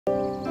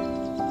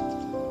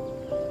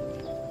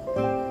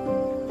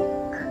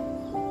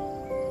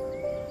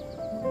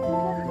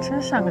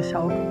真像个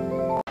小狗。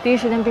第一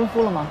时间冰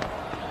敷了吗？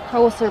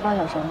超过48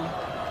小时了吗？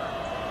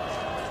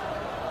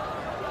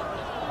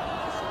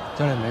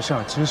教练没事，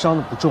其实伤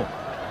的不重。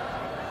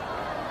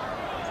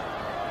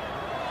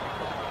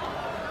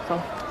走，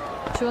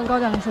去跟高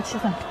教练说弃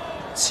赛。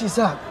弃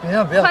赛？别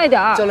呀别呀！快点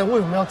儿！教练为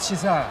什么要弃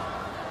赛啊？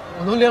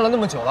我都练了那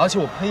么久了，而且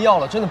我配药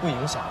了，真的不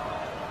影响。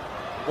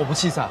我不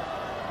弃赛，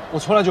我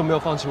从来就没有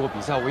放弃过比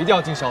赛，我一定要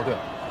进校队。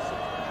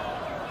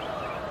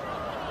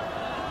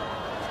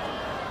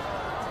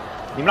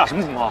你们俩什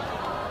么情况？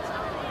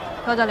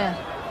高教练，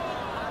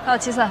他要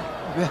弃赛。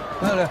别，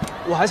高教练，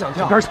我还想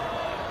跳。边去！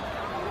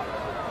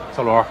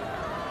小罗，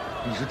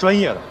你是专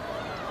业的，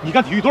你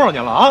干体育多少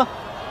年了啊？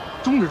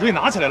中指锥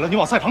拿起来了，你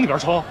往赛场里边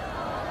冲，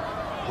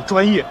不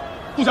专业，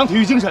不讲体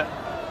育精神。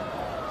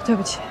对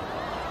不起，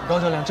高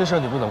教练，这事儿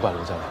你不能怪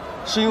罗教练，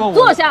是因为我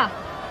坐下，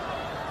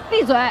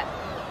闭嘴。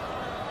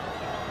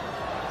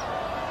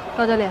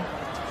高教练，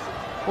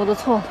我的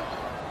错，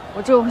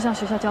我之后会向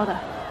学校交代。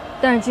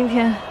但是今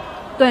天，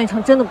段宇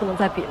成真的不能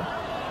再比了。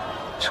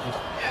成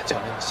总，教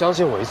练，你相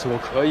信我一次，我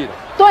可以的。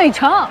段宇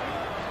成，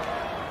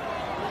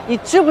你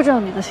知不知道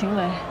你的行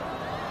为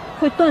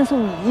会断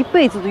送你一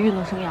辈子的运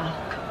动生涯？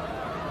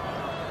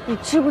你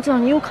知不知道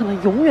你有可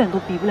能永远都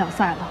比不了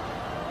赛了？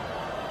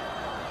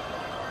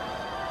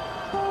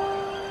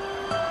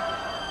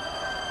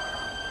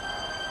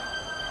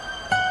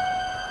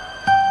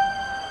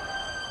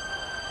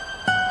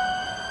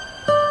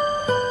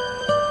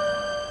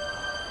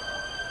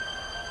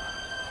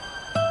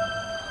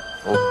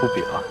我不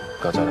比了，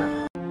高教练。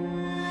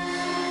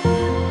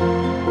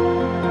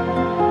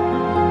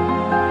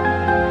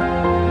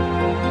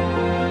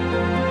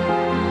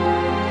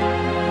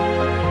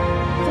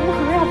怎么可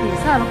能要比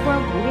赛了，忽然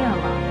不练了？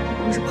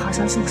你们是爬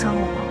山受伤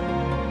了吗？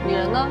女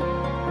人呢？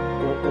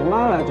我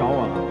妈来找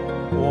我了，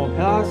我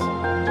陪她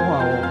今晚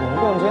我们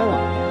逛街嘛。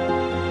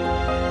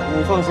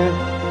你放心，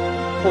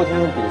后天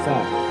的比赛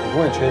我不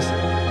会缺席。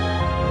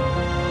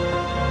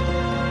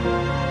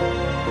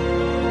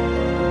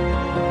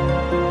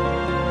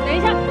等一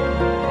下。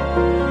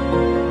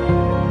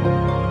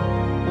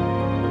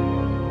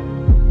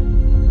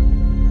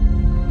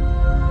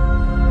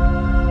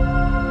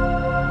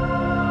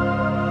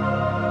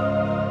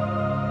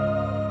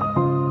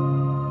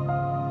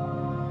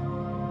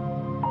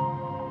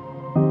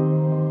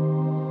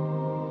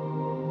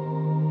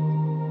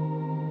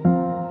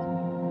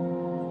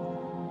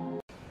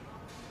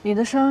你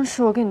的伤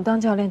是我给你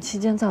当教练期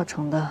间造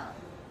成的，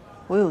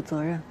我有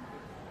责任。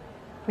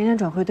明天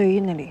转回队医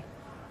那里，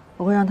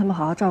我会让他们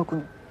好好照顾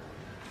你。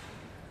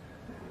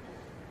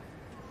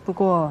不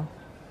过，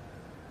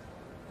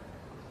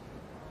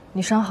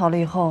你伤好了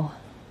以后，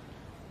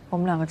我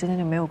们两个之间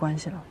就没有关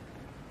系了。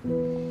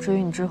至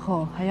于你之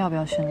后还要不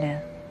要训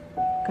练，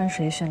跟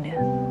谁训练，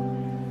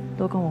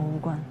都跟我无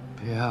关。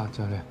别啊，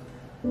教练，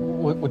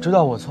我知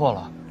道我错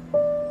了，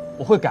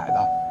我会改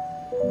的。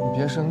你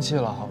别生气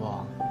了，好不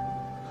好？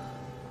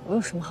我有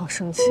什么好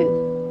生气的？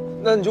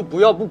那你就不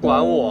要不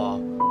管我，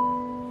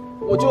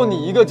我就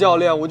你一个教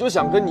练，我就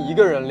想跟你一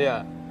个人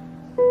练。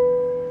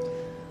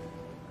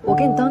我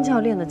给你当教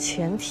练的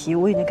前提，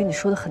我已经跟你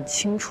说得很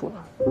清楚了。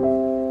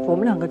我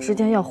们两个之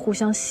间要互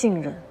相信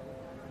任，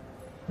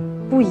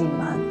不隐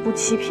瞒，不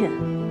欺骗。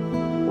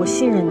我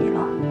信任你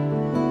了，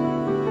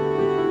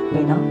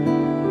你呢？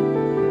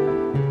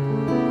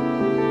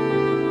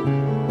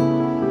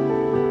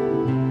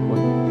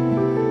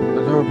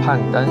我就是怕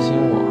你担心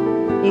我。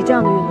你这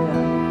样的运动员，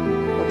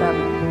我带不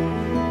了。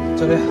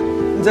教练，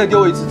你再给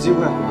我一次机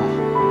会好不好？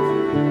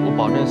我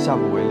保证下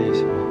不为例，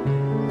行吗？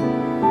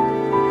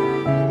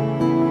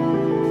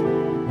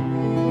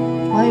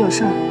我还有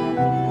事儿，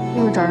一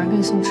会儿找人给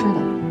你送吃的，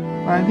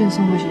晚上给你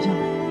送回学校。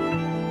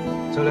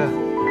教练，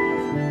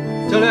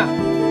教练，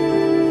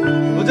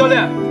罗教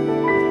练。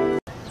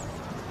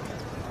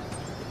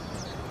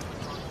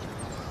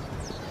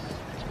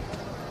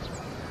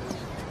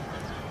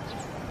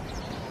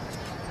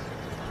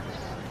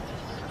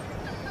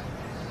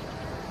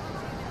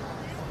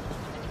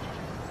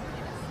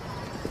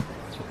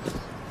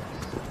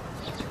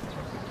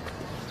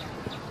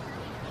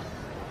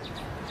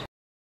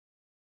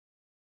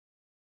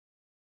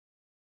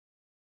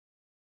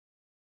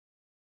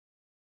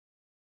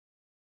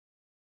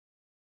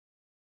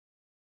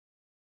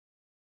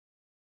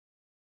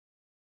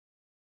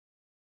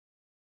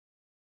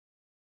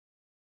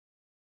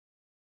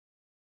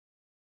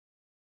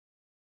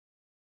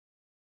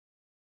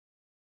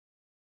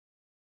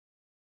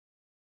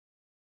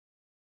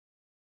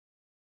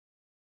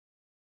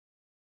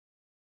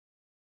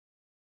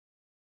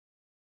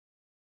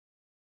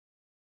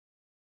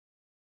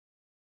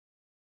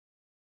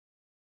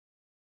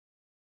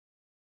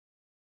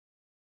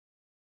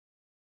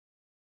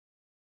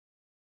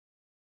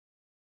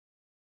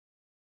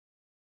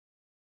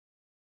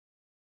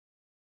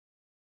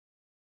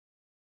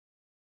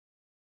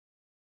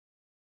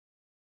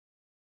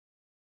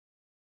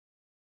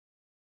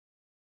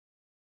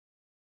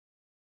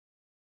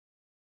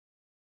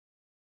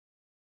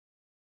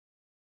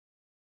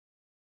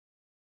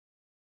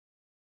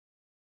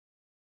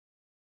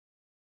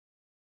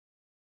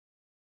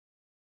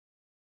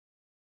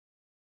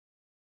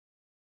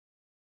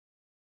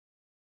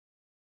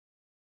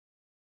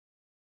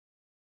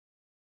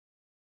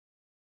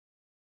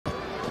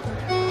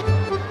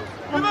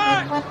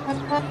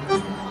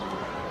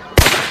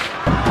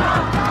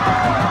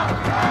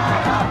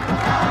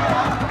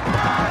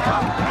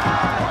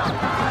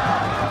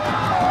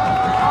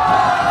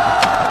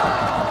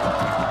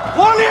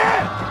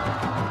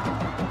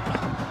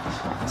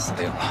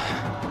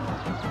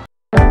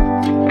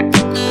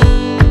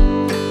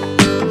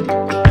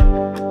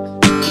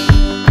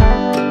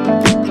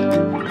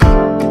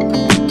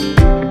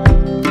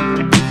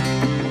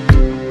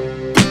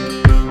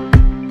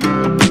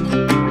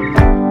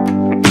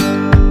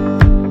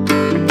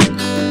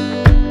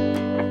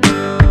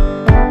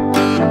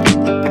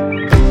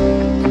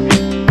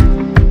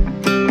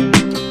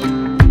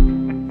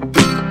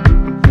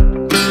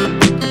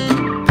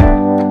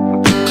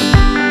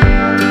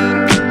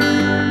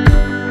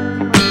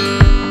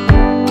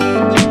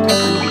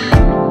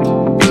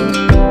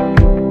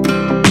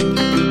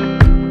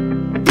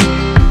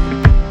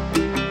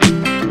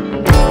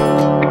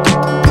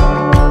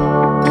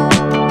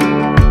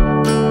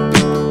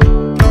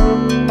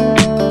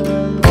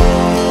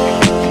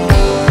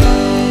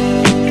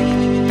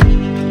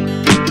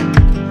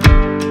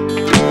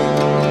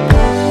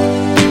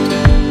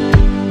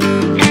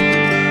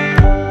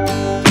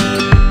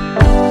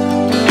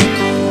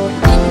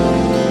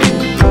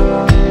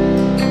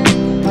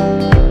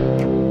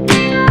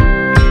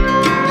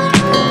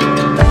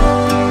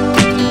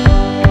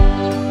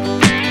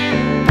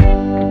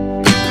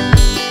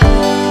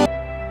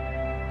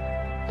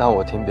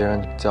听别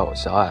人叫我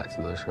小矮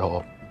子的时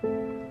候，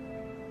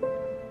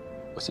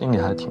我心里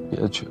还挺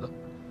憋屈的。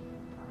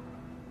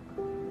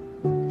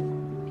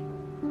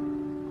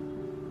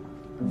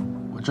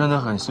我真的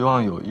很希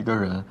望有一个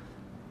人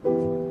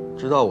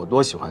知道我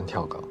多喜欢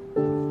跳高，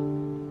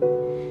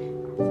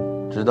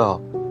知道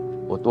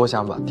我多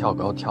想把跳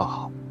高跳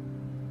好，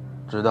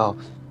知道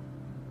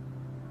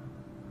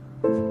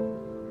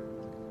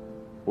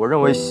我认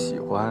为喜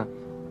欢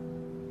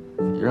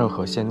比任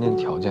何先天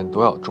条件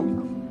都要重要。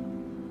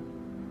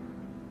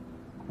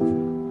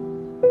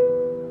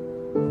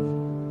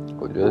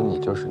我觉得你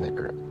就是那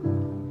个人。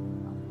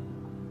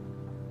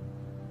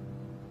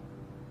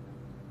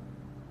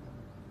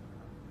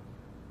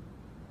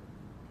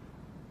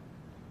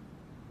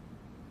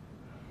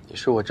你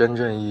是我真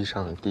正意义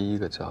上的第一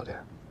个教练，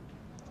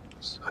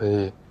所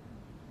以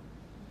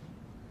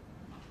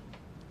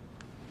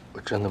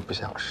我真的不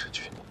想失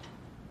去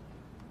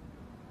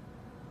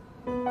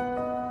你。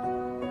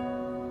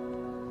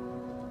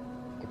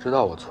我知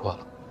道我错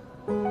了，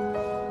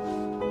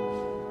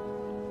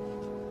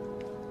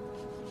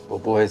我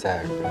不会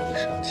再惹你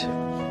生气了，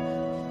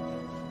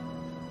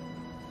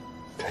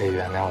可以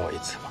原谅我一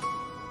次吗？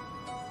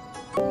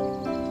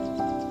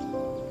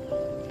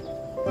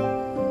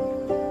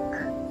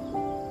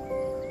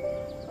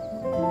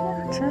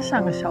真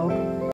像个小狗。